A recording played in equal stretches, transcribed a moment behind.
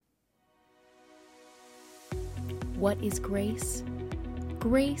What is grace?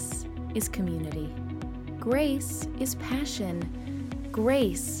 Grace is community. Grace is passion.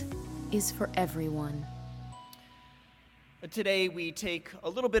 Grace is for everyone. Today we take a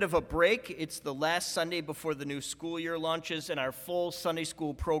little bit of a break. It's the last Sunday before the new school year launches and our full Sunday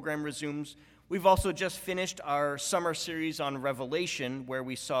school program resumes. We've also just finished our summer series on Revelation, where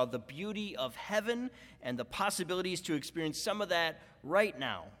we saw the beauty of heaven and the possibilities to experience some of that right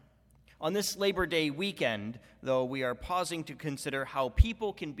now. On this Labor Day weekend, though, we are pausing to consider how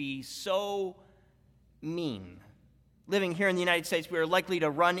people can be so mean. Living here in the United States, we are likely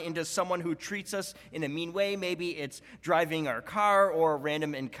to run into someone who treats us in a mean way. Maybe it's driving our car or a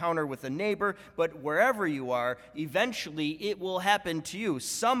random encounter with a neighbor, but wherever you are, eventually it will happen to you.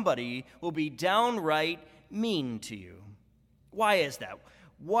 Somebody will be downright mean to you. Why is that?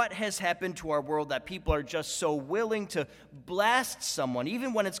 What has happened to our world that people are just so willing to blast someone,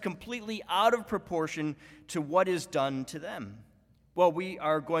 even when it's completely out of proportion to what is done to them? Well, we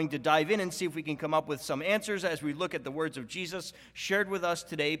are going to dive in and see if we can come up with some answers as we look at the words of Jesus shared with us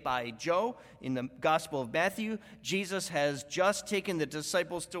today by Joe in the Gospel of Matthew. Jesus has just taken the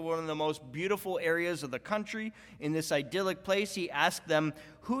disciples to one of the most beautiful areas of the country. In this idyllic place, he asked them,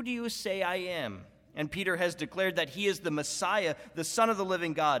 "Who do you say I am?" And Peter has declared that he is the Messiah, the Son of the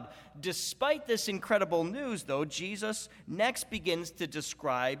living God. Despite this incredible news, though, Jesus next begins to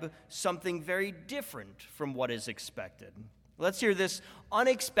describe something very different from what is expected. Let's hear this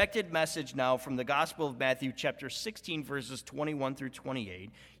unexpected message now from the Gospel of Matthew, chapter 16, verses 21 through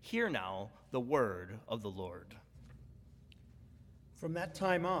 28. Hear now the word of the Lord. From that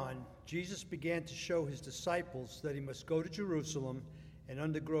time on, Jesus began to show his disciples that he must go to Jerusalem and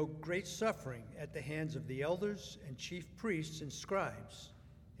undergo great suffering at the hands of the elders and chief priests and scribes,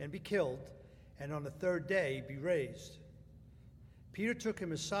 and be killed, and on the third day be raised. Peter took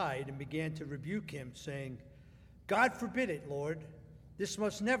him aside and began to rebuke him, saying, "God forbid it, Lord. This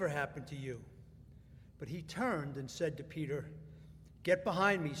must never happen to you." But he turned and said to Peter, "Get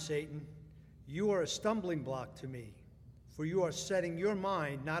behind me, Satan. You are a stumbling block to me, for you are setting your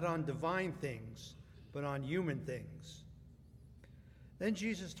mind not on divine things, but on human things." Then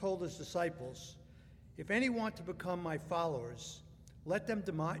Jesus told his disciples, "If any want to become my followers, let them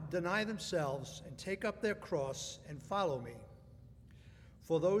deny themselves and take up their cross and follow me.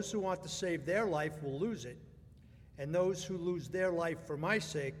 For those who want to save their life will lose it, and those who lose their life for my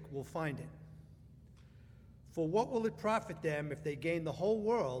sake will find it. For what will it profit them if they gain the whole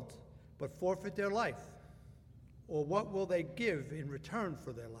world but forfeit their life? Or what will they give in return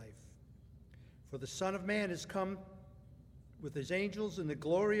for their life? For the Son of Man has come with his angels in the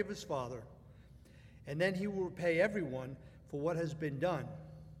glory of his Father, and then he will repay everyone for what has been done.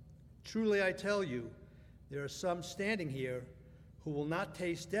 Truly I tell you, there are some standing here who will not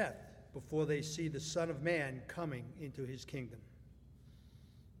taste death before they see the Son of Man coming into his kingdom."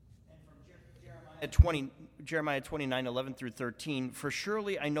 And from Jeremiah 29, 11 through 13, "For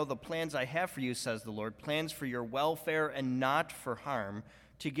surely I know the plans I have for you, says the Lord, plans for your welfare and not for harm,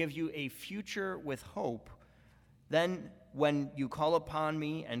 to give you a future with hope. Then when you call upon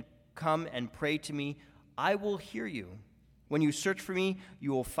me and come and pray to me, I will hear you. When you search for me,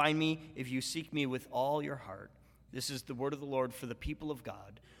 you will find me if you seek me with all your heart." This is the word of the Lord for the people of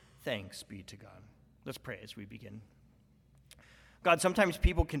God. Thanks be to God. Let's pray as we begin. God, sometimes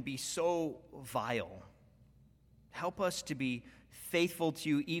people can be so vile. Help us to be faithful to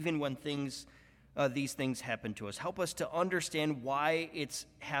you even when these things happen to us. Help us to understand why it's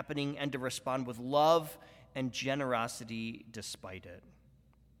happening and to respond with love and generosity despite it.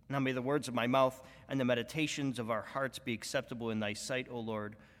 Now may the words of my mouth and the meditations of our hearts be acceptable in thy sight, O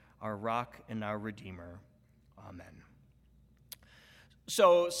Lord, our rock and our redeemer. Amen.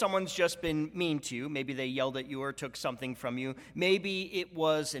 So someone's just been mean to you. Maybe they yelled at you or took something from you. Maybe it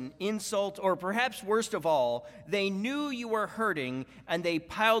was an insult, or perhaps worst of all, they knew you were hurting and they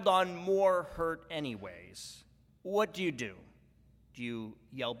piled on more hurt anyways. What do? Do you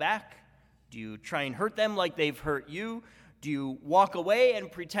yell back? Do you try and hurt them like they've hurt you? Do you walk away and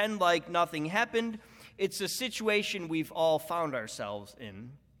pretend like nothing happened? It's a situation we've all found ourselves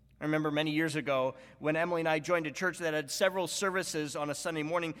in. I remember many years ago when Emily and I joined a church that had several services on a Sunday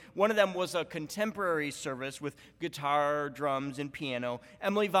morning. One of them was a contemporary service with guitar, drums, and piano.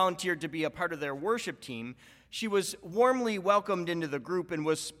 Emily volunteered to be a part of their worship team. She was warmly welcomed into the group and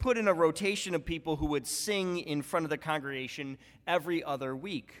was put in a rotation of people who would sing in front of the congregation every other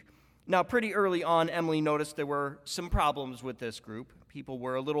week. Now, pretty early on, Emily noticed there were some problems with this group. People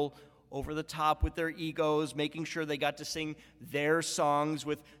were a little over the top with their egos, making sure they got to sing their songs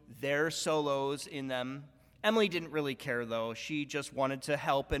with their solos in them. Emily didn't really care, though. She just wanted to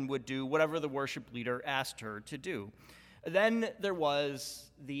help and would do whatever the worship leader asked her to do. Then there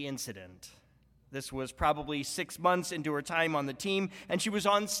was the incident. This was probably 6 months into her time on the team, and she was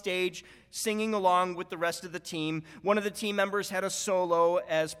on stage singing along with the rest of the team. One of the team members had a solo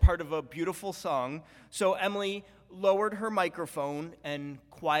as part of a beautiful song, so Emily lowered her microphone and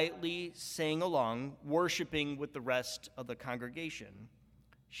quietly sang along, worshiping with the rest of the congregation.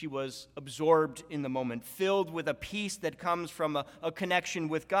 She was absorbed in the moment, filled with a peace that comes from a connection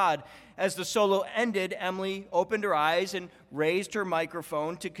with God. As the solo ended, Emily opened her eyes and raised her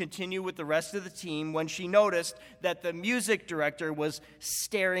microphone to continue with the rest of the team when she noticed that the music director was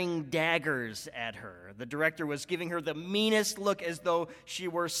staring daggers at her. The director was giving her the meanest look as though she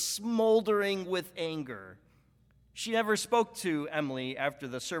were smoldering with anger. She never spoke to Emily after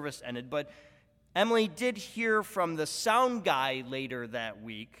the service ended, but Emily did hear from the sound guy later that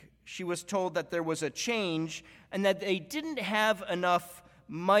week. She was told that there was a change and that they didn't have enough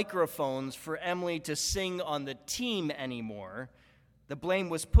microphones for Emily to sing on the team anymore. The blame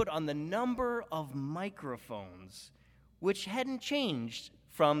was put on the number of microphones, which hadn't changed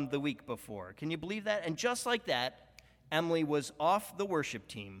from the week before. Can you believe that? And just like that, Emily was off the worship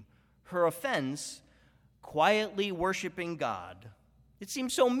team. Her offense, quietly worshiping God. It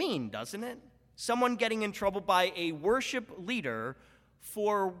seems so mean, doesn't it? Someone getting in trouble by a worship leader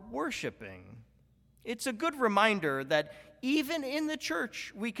for worshiping. It's a good reminder that even in the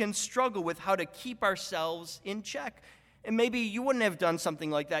church, we can struggle with how to keep ourselves in check. And maybe you wouldn't have done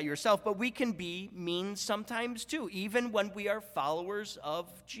something like that yourself, but we can be mean sometimes too, even when we are followers of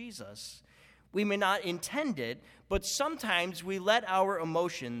Jesus. We may not intend it, but sometimes we let our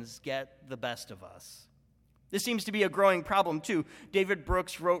emotions get the best of us. This seems to be a growing problem, too. David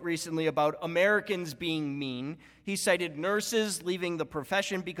Brooks wrote recently about Americans being mean. He cited nurses leaving the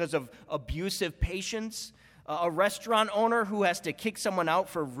profession because of abusive patients, a restaurant owner who has to kick someone out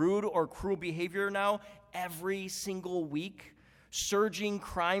for rude or cruel behavior now every single week, surging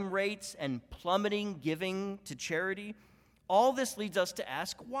crime rates and plummeting giving to charity. All this leads us to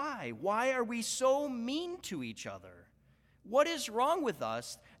ask why. Why are we so mean to each other? What is wrong with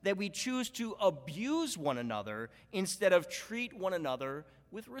us that we choose to abuse one another instead of treat one another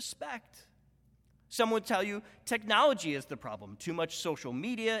with respect? Some would tell you technology is the problem. Too much social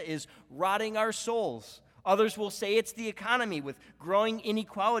media is rotting our souls. Others will say it's the economy with growing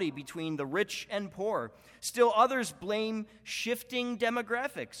inequality between the rich and poor. Still others blame shifting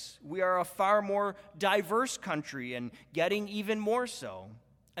demographics. We are a far more diverse country and getting even more so.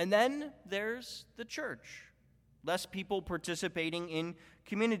 And then there's the church. Less people participating in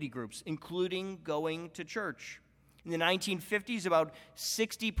community groups, including going to church. In the 1950s, about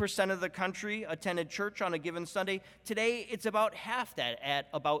 60% of the country attended church on a given Sunday. Today, it's about half that, at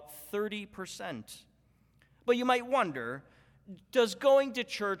about 30%. But you might wonder, does going to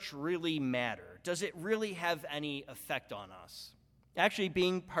church really matter? Does it really have any effect on us? Actually,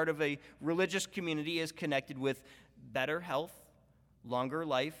 being part of a religious community is connected with better health, longer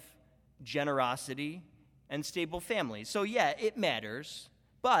life, generosity, and stable families. So yeah, it matters,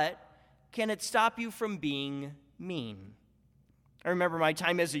 but can it stop you from being mean? I remember my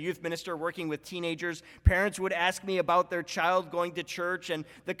time as a youth minister working with teenagers. Parents would ask me about their child going to church and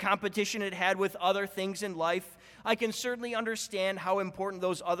the competition it had with other things in life. I can certainly understand how important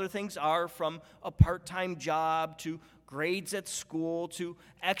those other things are, from a part-time job to grades at school to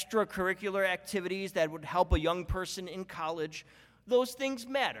extracurricular activities that would help a young person in college. Those things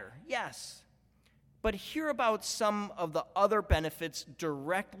matter, yes. But hear about some of the other benefits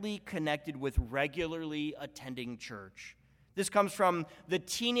directly connected with regularly attending church. This comes from the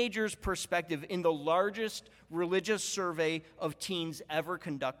teenager's perspective in the largest religious survey of teens ever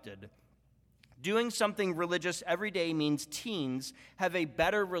conducted. Doing something religious every day means teens have a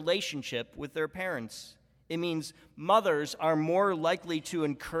better relationship with their parents. It means mothers are more likely to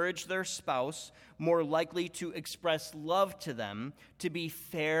encourage their spouse, more likely to express love to them, to be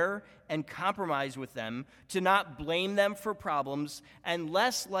fair and compromise with them, to not blame them for problems, and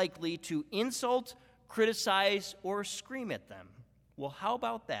less likely to insult, criticize, or scream at them. Well, how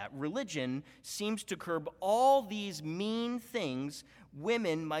about that? Religion seems to curb all these mean things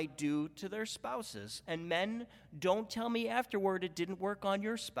women might do to their spouses. And men, don't tell me afterward it didn't work on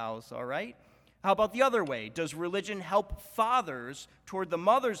your spouse, all right? How about the other way? Does religion help fathers toward the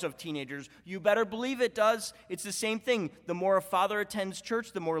mothers of teenagers? You better believe it does. It's the same thing. The more a father attends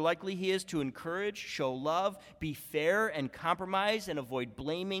church, the more likely he is to encourage, show love, be fair and compromise, and avoid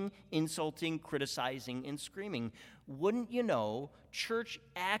blaming, insulting, criticizing, and screaming. Wouldn't you know, church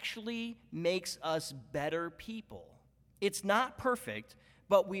actually makes us better people. It's not perfect,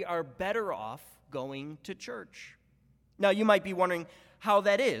 but we are better off going to church. Now, you might be wondering how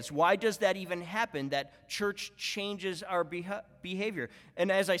that is. Why does that even happen, that church changes our behavior?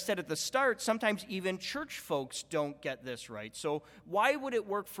 And as I said at the start, sometimes even church folks don't get this right. So why would it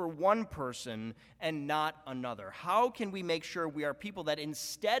work for one person and not another? How can we make sure we are people that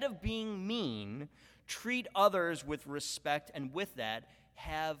instead of being mean, treat others with respect and with that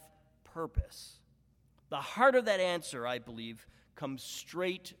have purpose? The heart of that answer, I believe, comes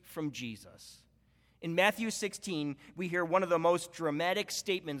straight from Jesus. In Matthew 16, we hear one of the most dramatic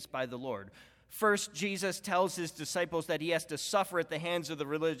statements by the Lord. First, Jesus tells his disciples that he has to suffer at the hands of the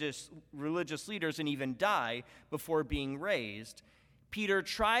religious leaders and even die before being raised. Peter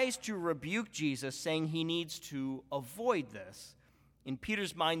tries to rebuke Jesus, saying he needs to avoid this. In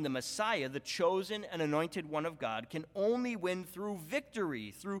Peter's mind, the Messiah, the chosen and anointed one of God, can only win through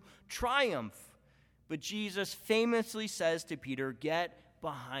victory, through triumph. But Jesus famously says to Peter, "Get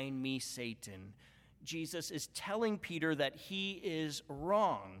behind me, Satan." Jesus is telling Peter that he is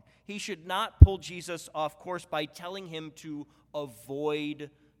wrong. He should not pull Jesus off course by telling him to avoid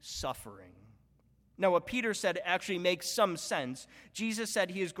suffering. Now, what Peter said actually makes some sense. Jesus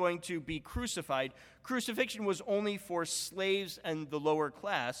said he is going to be crucified. Crucifixion was only for slaves and the lower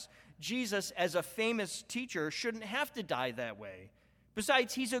class. Jesus, as a famous teacher, shouldn't have to die that way.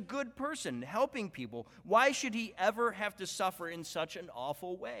 Besides, he's a good person, helping people. Why should he ever have to suffer in such an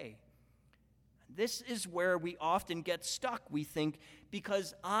awful way? This is where we often get stuck. We think,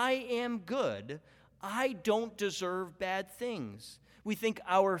 because I am good, I don't deserve bad things. We think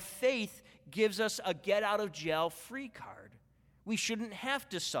our faith gives us a get-out-of-jail-free card. We shouldn't have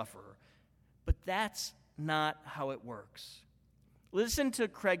to suffer. But that's not how it works. Listen to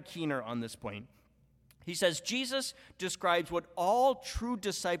Craig Keener on this point. He says, Jesus describes what all true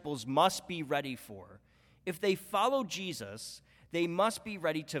disciples must be ready for. If they follow Jesus, they must be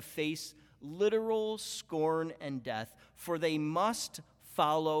ready to face literal scorn and death, for they must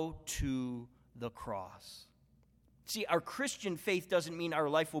follow to the cross. See, our Christian faith doesn't mean our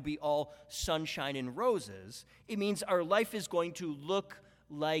life will be all sunshine and roses. It means our life is going to look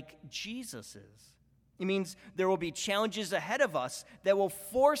like Jesus's. It means there will be challenges ahead of us that will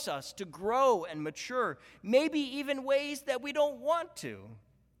force us to grow and mature, maybe even ways that we don't want to.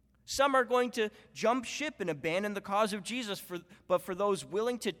 Some are going to jump ship and abandon the cause of Jesus, but for those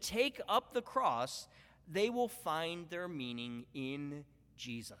willing to take up the cross, they will find their meaning in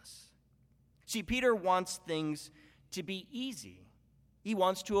Jesus. See, Peter wants things to be easy. He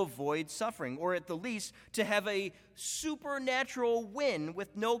wants to avoid suffering, or at the least, to have a supernatural win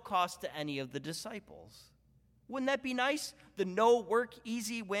with no cost to any of the disciples. Wouldn't that be nice? The no work,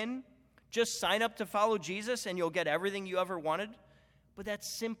 easy win? Just sign up to follow Jesus and you'll get everything you ever wanted? But that's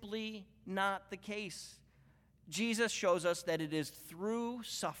simply not the case. Jesus shows us that it is through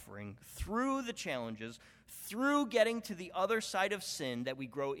suffering, through the challenges, through getting to the other side of sin that we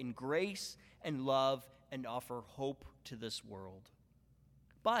grow in grace and love and offer hope to this world.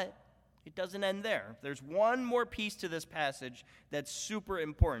 But it doesn't end there. There's one more piece to this passage that's super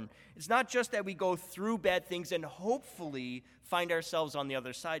important. It's not just that we go through bad things and hopefully find ourselves on the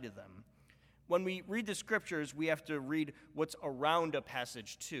other side of them. When we read the scriptures, we have to read what's around a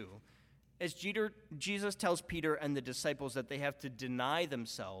passage too. As Jesus tells Peter and the disciples that they have to deny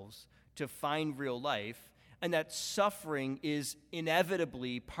themselves to find real life, and that suffering is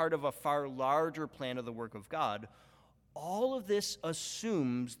inevitably part of a far larger plan of the work of God, all of this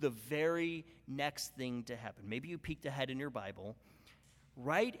assumes the very next thing to happen. Maybe you peeked ahead in your Bible.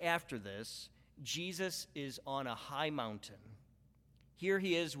 Right after this, Jesus is on a high mountain. Here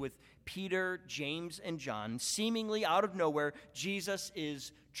he is with Peter, James, and John. Seemingly out of nowhere, Jesus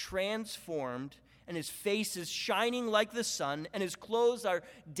is transformed, and his face is shining like the sun, and his clothes are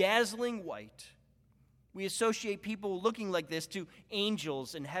dazzling white. We associate people looking like this to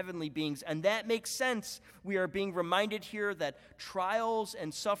angels and heavenly beings, and that makes sense. We are being reminded here that trials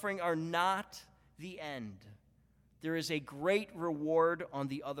and suffering are not the end. There is a great reward on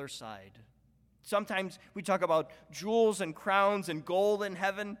the other side. Sometimes we talk about jewels and crowns and gold in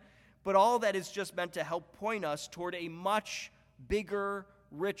heaven, but all that is just meant to help point us toward a much bigger,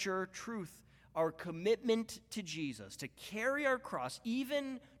 richer truth. Our commitment to Jesus, to carry our cross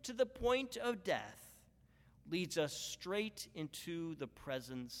even to the point of death, leads us straight into the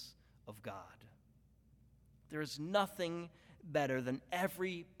presence of God. There is nothing better than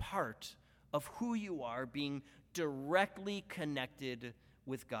every part of who you are being directly connected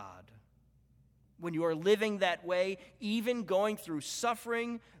with God. When you are living that way, even going through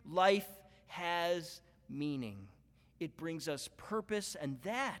suffering, life has meaning. It brings us purpose, and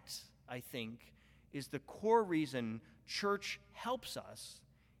that, I think, is the core reason church helps us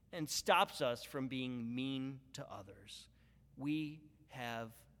and stops us from being mean to others. We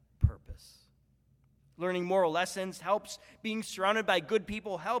have purpose. Learning moral lessons helps. Being surrounded by good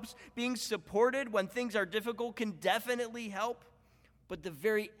people helps. Being supported when things are difficult can definitely help. But the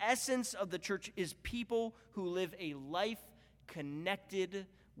very essence of the church is people who live a life connected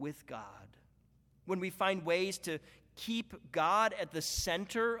with God. When we find ways to keep God at the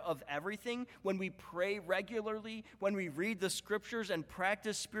center of everything, when we pray regularly, when we read the scriptures and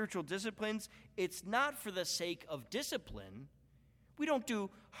practice spiritual disciplines, it's not for the sake of discipline. We don't do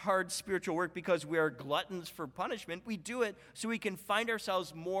hard spiritual work because we are gluttons for punishment. We do it so we can find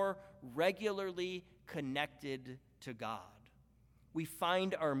ourselves more regularly connected to God. We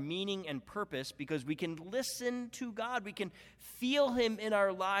find our meaning and purpose because we can listen to God. We can feel him in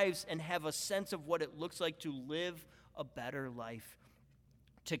our lives and have a sense of what it looks like to live a better life,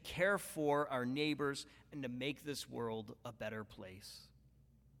 to care for our neighbors, and to make this world a better place.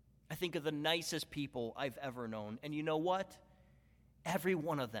 I think of the nicest people I've ever known, and you know what? Every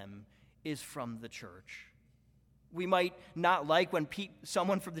one of them is from the church. We might not like when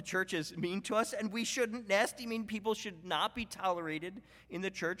someone from the church is mean to us, and we shouldn't. Nasty, mean people should not be tolerated in the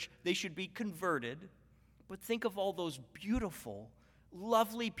church. They should be converted. But think of all those beautiful,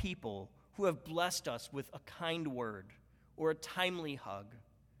 lovely people who have blessed us with a kind word or a timely hug.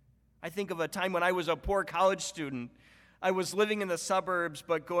 I think of a time when I was a poor college student. I was living in the suburbs,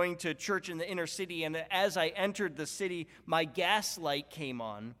 but going to church in the inner city, and as I entered the city, my gas light came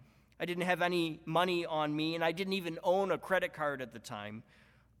on. I didn't have any money on me, and I didn't even own a credit card at the time.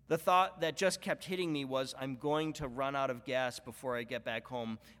 The thought that just kept hitting me was, I'm going to run out of gas before I get back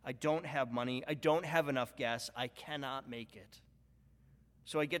home. I don't have money. I don't have enough gas. I cannot make it.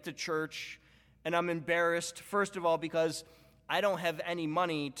 So I get to church, and I'm embarrassed, first of all, because I don't have any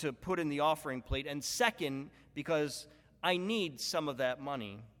money to put in the offering plate, and second, because I need some of that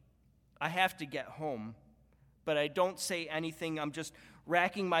money. I have to get home, but I don't say anything. I'm just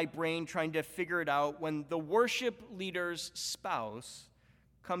racking my brain trying to figure it out when the worship leader's spouse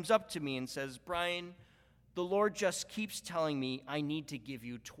comes up to me and says, Brian, the Lord just keeps telling me I need to give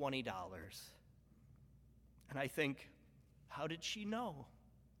you $20. And I think, how did she know?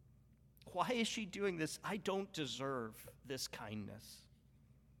 Why is she doing this? I don't deserve this kindness.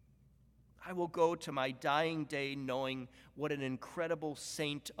 I will go to my dying day knowing what an incredible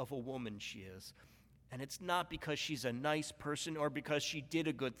saint of a woman she is. And it's not because she's a nice person or because she did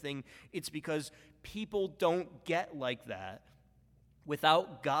a good thing. It's because people don't get like that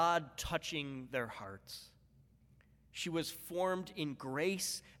without God touching their hearts. She was formed in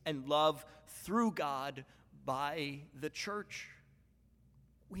grace and love through God by the church.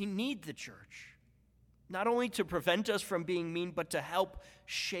 We need the church, not only to prevent us from being mean, but to help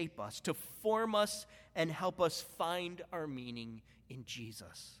shape us, to form us and help us find our meaning in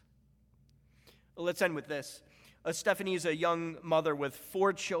Jesus. Let's end with this. Stephanie is a young mother with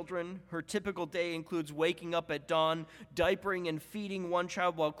 4 children. Her typical day includes waking up at dawn, diapering and feeding one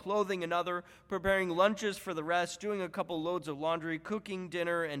child while clothing another, preparing lunches for the rest, doing a couple loads of laundry, cooking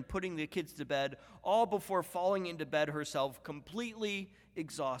dinner, and putting the kids to bed, all before falling into bed herself, completely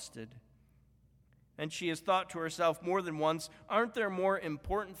exhausted. And she has thought to herself more than once, aren't there more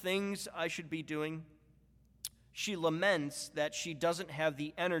important things I should be doing? She laments that she doesn't have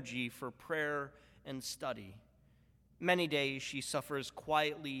the energy for prayer and study. Many days she suffers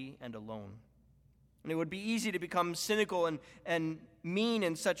quietly and alone. And it would be easy to become cynical and mean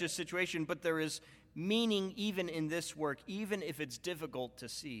in such a situation, but there is meaning even in this work, even if it's difficult to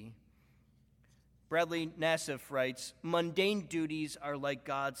see. Bradley Nassif writes, mundane duties are like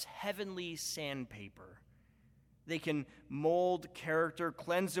God's heavenly sandpaper. They can mold character,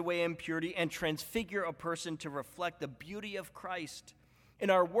 cleanse away impurity, and transfigure a person to reflect the beauty of Christ. In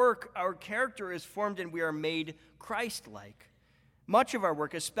our work, our character is formed and we are made Christ-like. Much of our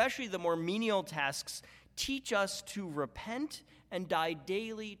work, especially the more menial tasks, teach us to repent and die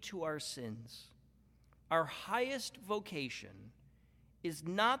daily to our sins. Our highest vocation is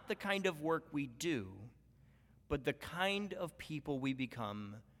not the kind of work we do, but the kind of people we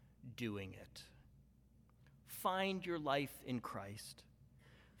become doing it. Find your life in Christ.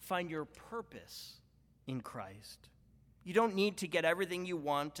 Find your purpose in Christ. You don't need to get everything you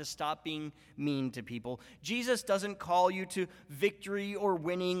want to stop being mean to people. Jesus doesn't call you to victory or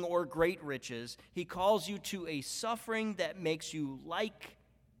winning or great riches. He calls you to a suffering that makes you like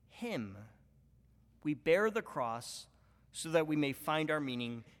him. We bear the cross so that we may find our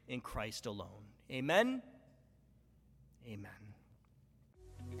meaning in Christ alone. Amen? Amen.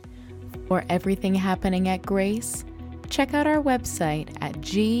 For everything happening at Grace, check out our website at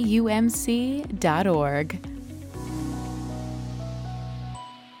gumc.org.